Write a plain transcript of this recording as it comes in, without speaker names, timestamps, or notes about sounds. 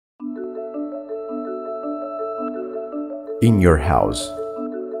in your house,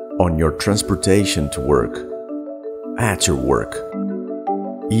 on your transportation to work, at your work,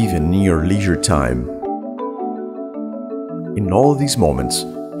 even in your leisure time. In all these moments,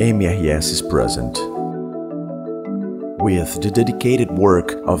 MRS is present. With the dedicated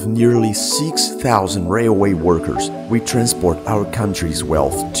work of nearly 6,000 railway workers, we transport our country's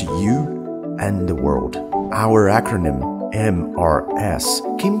wealth to you and the world. Our acronym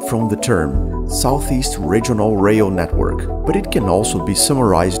MRS came from the term Southeast Regional Rail Network, but it can also be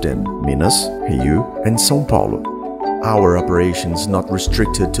summarized in Minas, Rio, and São Paulo. Our operation is not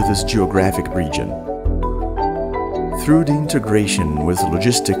restricted to this geographic region. Through the integration with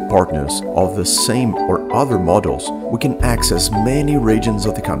logistic partners of the same or other models, we can access many regions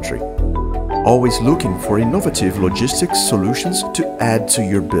of the country, always looking for innovative logistics solutions to add to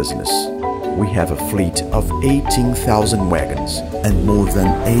your business. We have a fleet of 18,000 wagons and more than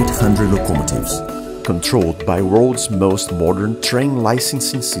 800 locomotives, controlled by world's most modern train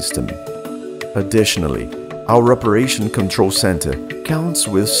licensing system. Additionally, our operation control center counts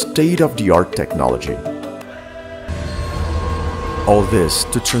with state-of-the-art technology. All this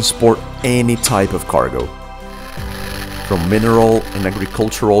to transport any type of cargo, from mineral and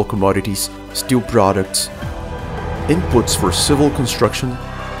agricultural commodities, steel products, inputs for civil construction,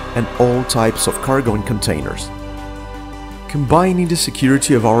 and all types of cargo in containers. Combining the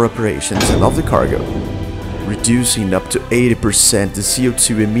security of our operations and of the cargo, reducing up to 80% the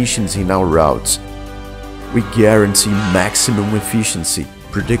CO2 emissions in our routes, we guarantee maximum efficiency,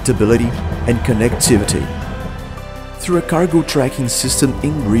 predictability, and connectivity through a cargo tracking system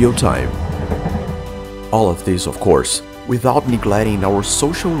in real time. All of this, of course, without neglecting our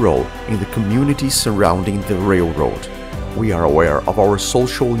social role in the communities surrounding the railroad. We are aware of our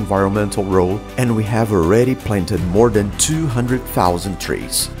social environmental role, and we have already planted more than 200,000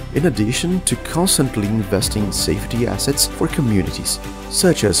 trees, in addition to constantly investing in safety assets for communities,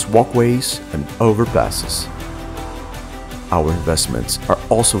 such as walkways and overpasses. Our investments are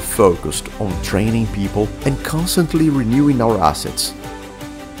also focused on training people and constantly renewing our assets.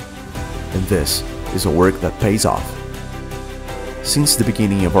 And this is a work that pays off. Since the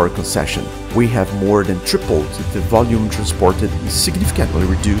beginning of our concession, we have more than tripled the volume transported and significantly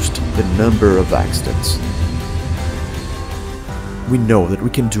reduced the number of accidents. We know that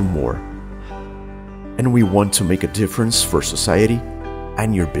we can do more, and we want to make a difference for society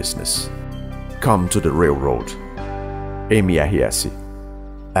and your business. Come to the railroad. MRS,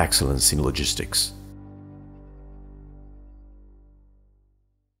 Excellence in Logistics.